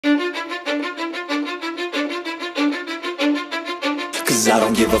Cause I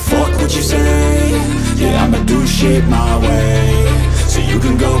don't give a fuck what you say. Yeah, I'ma do shit my way. So you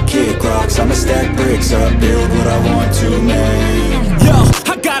can go kick rocks, I'ma stack bricks up, build what I want to make. Yo,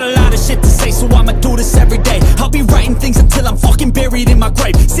 I got a lot of shit to say, so I'ma do this every day. I'll be writing things until I'm fucking buried in my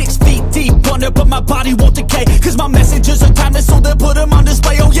grave. 6 feet deep under, but my body won't decay. Cause my messages are timeless, so they'll put them on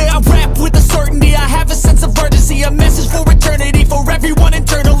display. Oh yeah, I rap with a certainty, I have a sense of urgency. A message for eternity, for everyone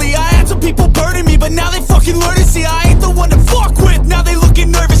internally. I had some people burning me, but now they fucking learn to see I ain't the one to fuck with, now they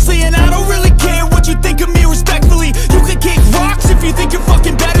looking nervously. And I don't really care what you think of me, respectfully. You can kick rocks if you think you're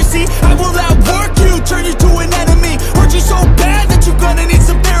fucking better, see. I will outwork you, turn you to an enemy. Hurt you so bad that you're gonna need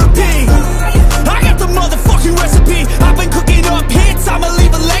some therapy. I got the motherfucking recipe, I've been cooking up hits, I'ma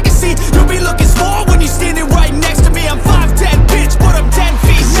leave a legacy. You'll be looking small when you're standing right next to me. I'm 5'10", bitch, but I'm 10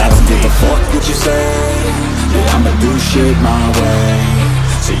 feet next to me. I don't give a fuck what you say. Yeah, I'ma do shit my way.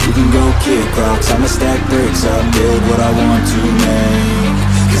 So you can go kick rocks, I'ma stack bricks up, build what I want to make.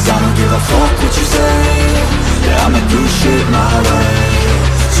 Cause I don't give a fuck what you say. Yeah, I'ma do shit my way.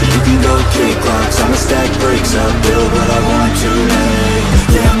 So you can go kick rocks, I'ma stack bricks up, build what I want to make.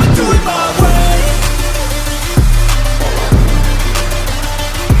 Yeah, I'ma do it my way.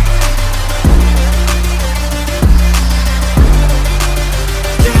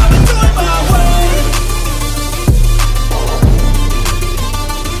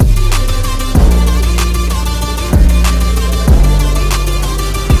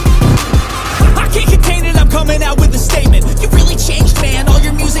 Coming out with a statement. You really changed, man, all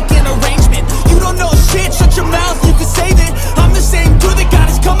your music and arrangement. You don't know shit, shut your mouth, you can save it. I'm the same dude that got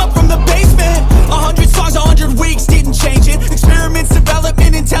his come up from the basement. 100 songs, 100 weeks, didn't change it. Experiments,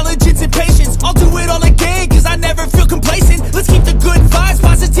 development, intelligence, and patience. I'll do it all again, cause I never feel complacent. Let's keep the good vibes,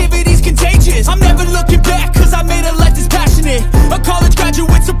 positivity's contagious. I'm never looking back, cause I made a life that's passionate. A college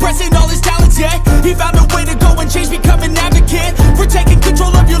graduate suppressing all his talents, yeah. He found a way to go and change, become an advocate. For taking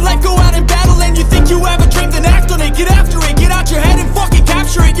control of your life, go out and battle. And you think you have a dream, then act on it. Get after it, get out your head and fucking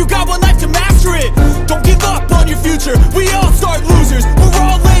capture it. You got one life to master it. Don't give up on your future, we all start losers. We're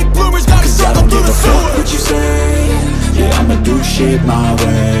all late bloomers, gotta struggle through the sewer. What you say? Yeah, I'ma do shit my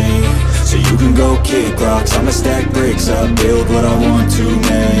way. So you can go kick rocks, I'ma stack bricks up, build what I want to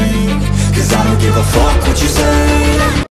make. Cause I don't give a fuck what you say.